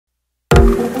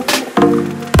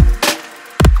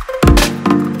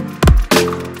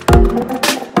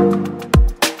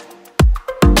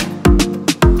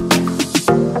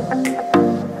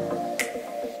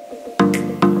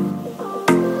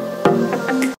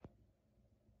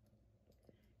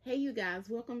you guys,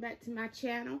 welcome back to my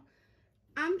channel.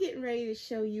 I'm getting ready to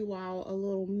show you all a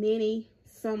little mini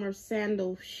summer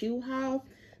sandal shoe haul.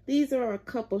 These are a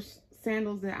couple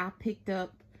sandals that I picked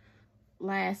up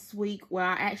last week. Well,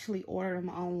 I actually ordered them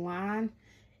online,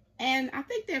 and I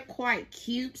think they're quite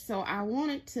cute, so I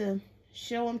wanted to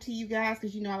show them to you guys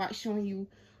because you know I like showing you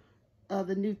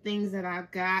the new things that I've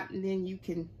got, and then you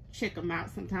can check them out.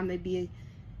 Sometimes they be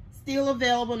still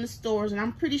available in the stores, and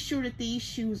I'm pretty sure that these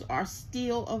shoes are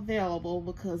still available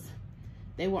because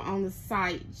they were on the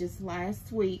site just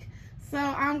last week. So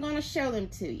I'm going to show them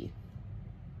to you.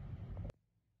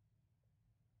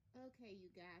 Okay, you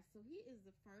guys, so here is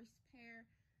the first pair.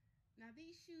 Now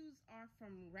these shoes are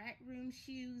from Rack Room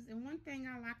Shoes, and one thing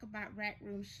I like about Rack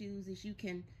Room Shoes is you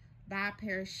can buy a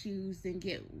pair of shoes and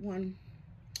get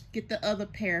the other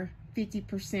pair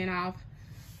 50% off.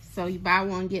 So you buy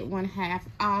one, get one half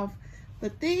off.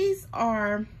 But these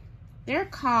are, they're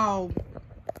called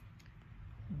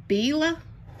Beyla.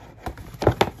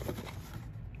 It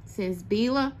says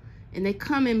Beyla, and they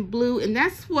come in blue, and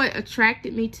that's what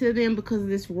attracted me to them because of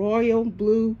this royal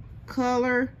blue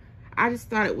color. I just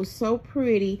thought it was so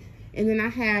pretty. And then I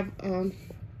have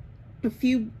a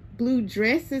few blue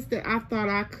dresses that I thought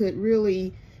I could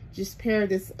really just pair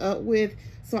this up with.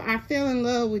 So I fell in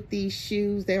love with these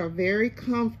shoes. They are very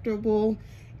comfortable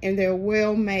and they're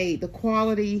well made. The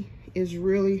quality is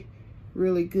really,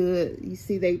 really good. You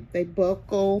see they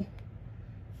buckle.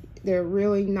 They're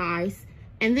really nice.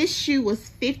 And this shoe was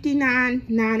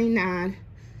 $59.99,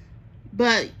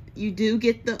 but you do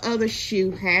get the other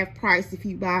shoe half price if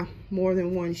you buy more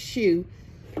than one shoe.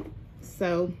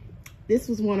 So this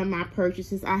was one of my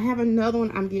purchases. I have another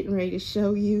one I'm getting ready to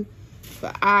show you,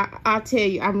 but I'll tell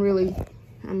you,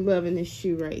 I'm loving this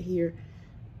shoe right here.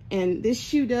 And this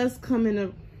shoe does come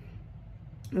in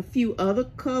a few other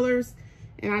colors,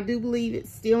 and I do believe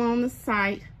it's still on the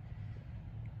site.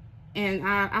 And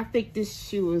I think this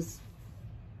shoe is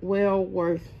well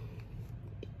worth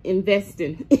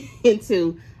investing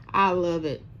into. I love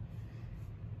it.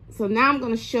 So now I'm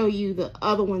going to show you the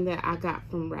other one that I got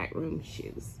from Rack Room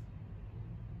Shoes.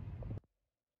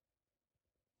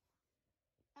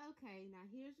 Okay, now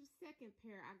here's the second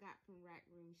pair I got from Rack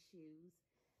Room Shoes.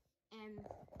 And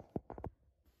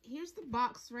here's the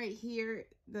box right here.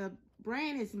 The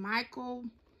brand is by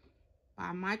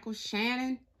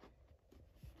Shannon.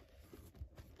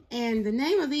 And the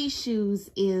name of these shoes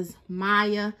is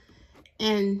Maya.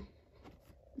 And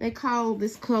they call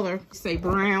this color, say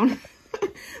brown.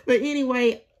 But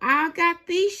anyway, I got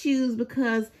these shoes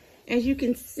because, as you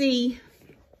can see,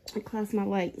 across my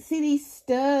leg, see these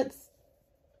studs?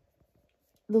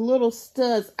 The little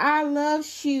studs. I love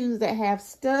shoes that have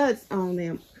studs on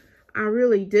them. I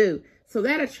really do. So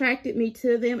that attracted me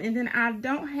to them. And then I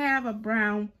don't have a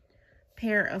brown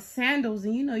pair of sandals.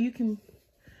 And you know, you can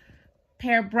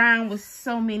pair brown with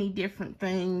so many different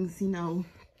things, you know.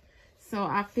 So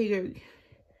I figured,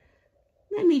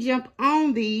 let me jump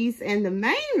on these. And the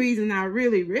main reason I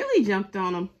really jumped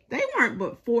on them, they weren't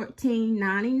but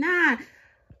 $14.99.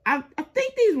 I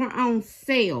think these were on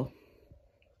sale.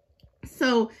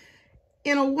 So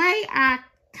in a way, I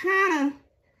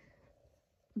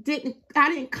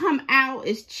didn't come out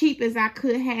as cheap as I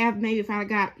could have maybe if I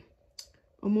got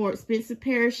a more expensive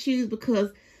pair of shoes,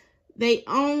 because they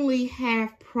only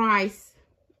half price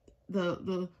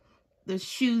the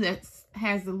shoe that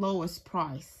has the lowest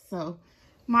price. So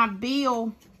my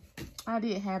bill, I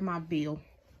did have my bill.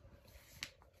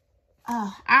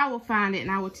 I will find it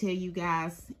and I will tell you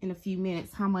guys in a few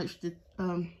minutes how much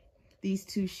these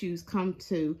two shoes come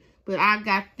to. But I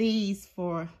got these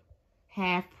for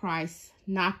half price,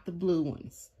 not the blue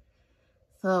ones.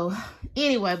 So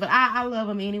anyway, but I love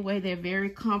them anyway. They're very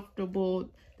comfortable.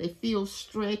 They feel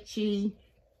stretchy.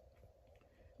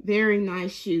 Very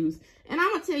nice shoes. And I'm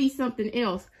going to tell you something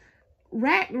else.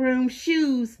 Rack Room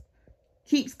Shoes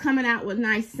keeps coming out with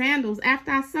nice sandals.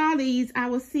 After I saw these, I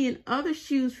was seeing other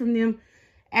shoes from them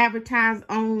advertised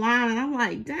online, and I'm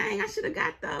like, dang, I should have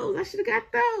got those. I should have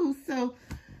got those. So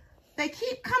they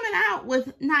keep coming out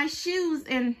with nice shoes,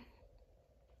 and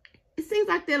it seems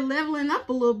like they're leveling up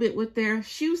a little bit with their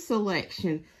shoe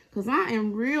selection, because I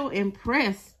am real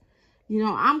impressed. You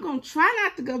know, I'm going to try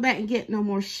not to go back and get no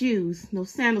more shoes, no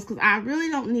sandals, because I really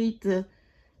don't need to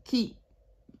keep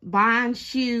buying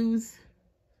shoes,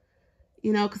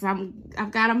 you know, because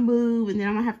I've got to move, and then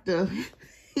I'm going to have to,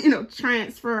 you know,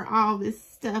 transfer all this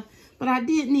stuff. But I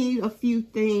did need a few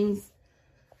things,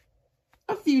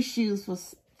 a few shoes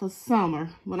for summer,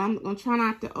 but I'm going to try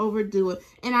not to overdo it.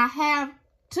 And I have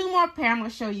two more pairs I'm going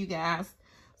to show you guys.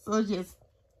 So just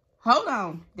hold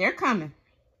on. They're coming.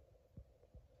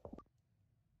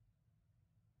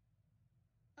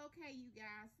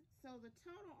 the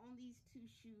total on these two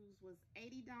shoes was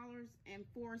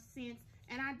 $80.04.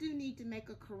 And I do need to make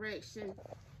a correction.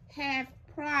 Half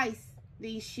price,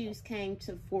 these shoes came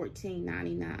to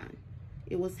 $14.99.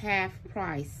 It was half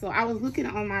price. So I was looking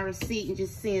on my receipt and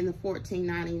just seeing the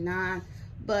 $14.99,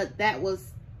 but that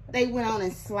was, they went on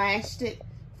and slashed it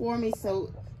for me.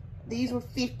 So these were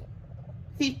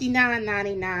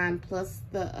 $59.99 plus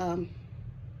the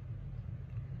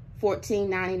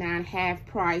 $14.99 half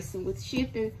price. And with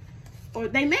shipping, or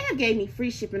they may have gave me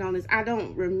free shipping on this, I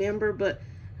don't remember, but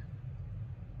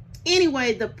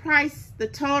anyway, the price, the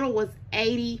total was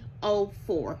 $80.04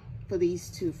 for these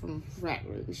two from Rack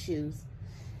Room Shoes.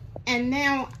 And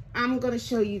now I'm going to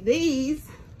show you these.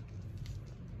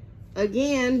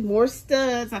 Again, more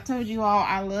studs. I told you all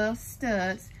I love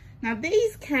studs. Now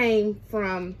these came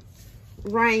from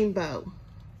Rainbow.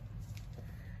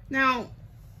 Now,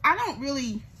 I don't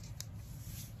really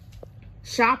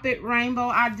shop at Rainbow.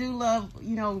 I do love,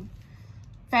 you know,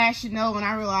 Fashion Nova, and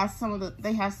I realize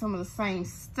they have some of the same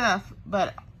stuff,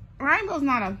 but Rainbow's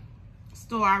not a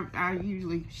store I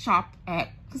usually shop at,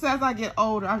 because as I get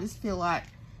older, I just feel like,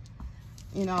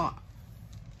 you know,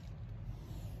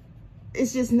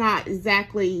 it's just not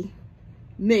exactly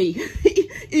me.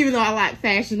 Even though I like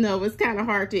Fashion Nova, it's kind of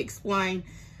hard to explain.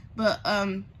 But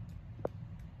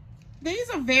these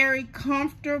are very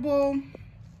comfortable.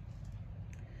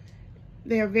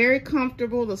 They're very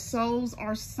comfortable. The soles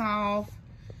are soft.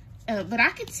 But I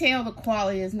can tell the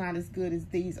quality is not as good as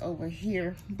these over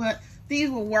here. But these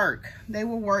will work. They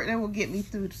will work. They will get me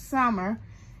through the summer.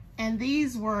 And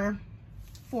these were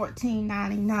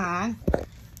 $14.99.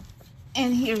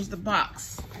 And here's the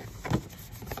box.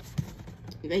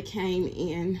 They came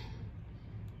in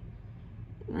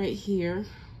right here.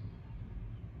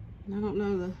 And I don't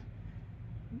know,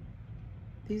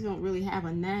 these don't really have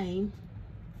a name.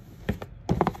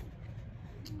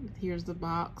 Here's the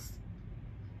box.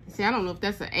 See, I don't know if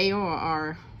that's an A or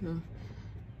R,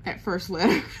 that first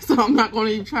letter, so I'm not going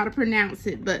to even try to pronounce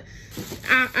it. But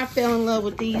I fell in love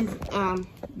with these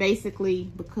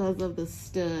basically because of the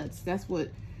studs. That's what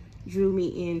drew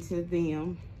me into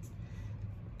them.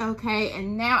 Okay,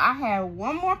 and now I have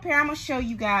one more pair I'm going to show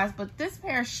you guys, but this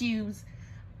pair of shoes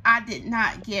I did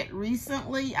not get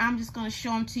recently. I'm just going to show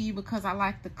them to you because I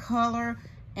like the color,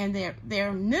 and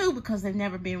they're new because they've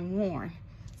never been worn.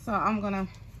 So I'm going to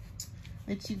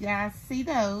let you guys see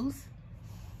those.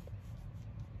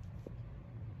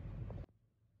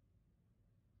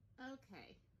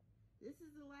 Okay, this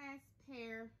is the last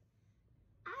pair.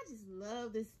 I just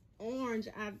love this orange.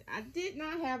 I did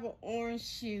not have an orange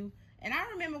shoe, and I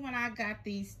remember when I got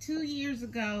these 2 years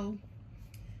ago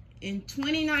in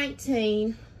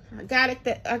 2019. I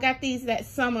got these that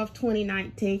summer of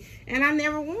 2019, and I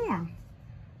never wore them.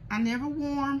 I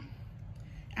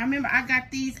remember I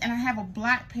got these, and I have a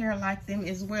black pair like them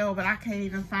as well, but I can't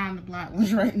even find the black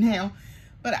ones right now.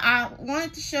 But I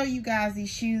wanted to show you guys these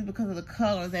shoes because of the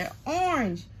color. They're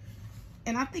orange,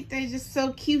 and I think they're just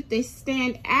so cute. They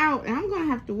stand out, and I'm going to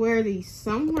have to wear these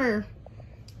somewhere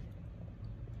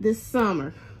this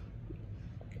summer.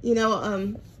 You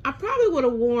know, I probably would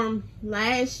have worn them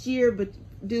last year, but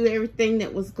due to everything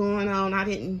that was going on, I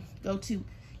didn't go to,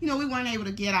 you know, we weren't able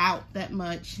to get out that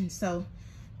much, and so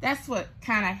that's what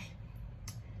kind of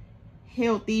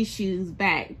held these shoes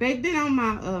back. They've been on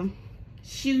my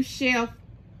shoe shelf,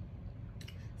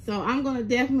 so I'm gonna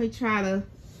definitely try to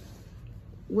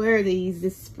wear these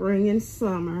this spring and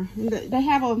summer. And they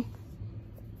have a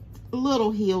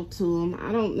little heel to them.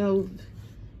 I don't know if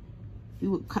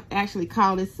you would actually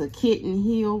call this a kitten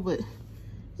heel, but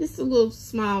just a little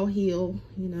small heel,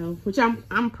 you know, which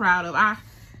I'm proud of.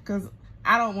 Because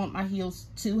I don't want my heels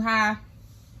too high.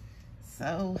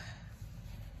 So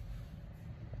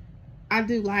I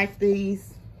do like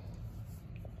these.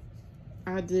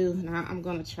 I do, and I'm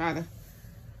gonna try to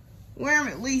wear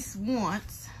them at least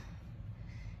once.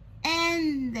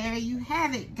 And there you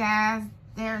have it, guys.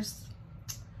 This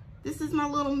is my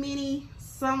little mini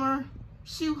summer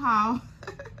shoe haul.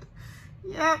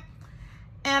 Yep.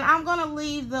 And I'm gonna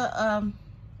leave the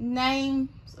names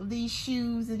of these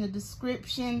shoes in the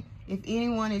description if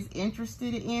anyone is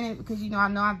interested in it, because, you know,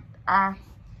 I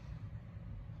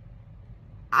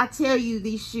tell you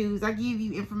these shoes, I give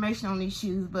you information on these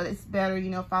shoes, but it's better, you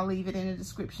know, if I leave it in the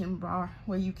description bar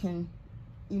where you can,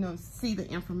 you know, see the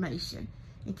information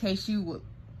in case you would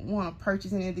want to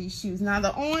purchase any of these shoes. Now,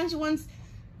 the orange ones,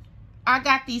 I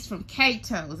got these from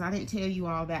K-Toes. I didn't tell you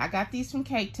all that. I got these from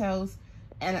K-Toes,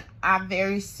 and I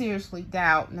very seriously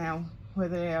doubt now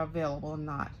whether they're available or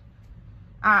not.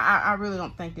 I really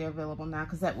don't think they're available now,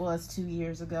 because that was 2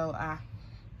 years ago.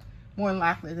 More than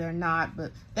likely they're not,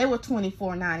 but they were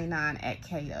 $24.99 at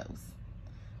Cato's.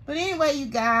 But anyway, you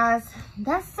guys,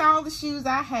 that's all the shoes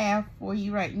I have for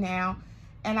you right now.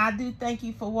 And I do thank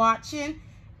you for watching.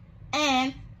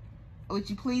 And would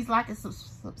you please like and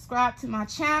subscribe to my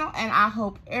channel? And I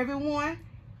hope everyone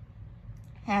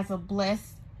has a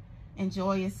blessed and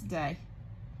joyous day.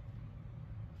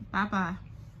 Bye-bye.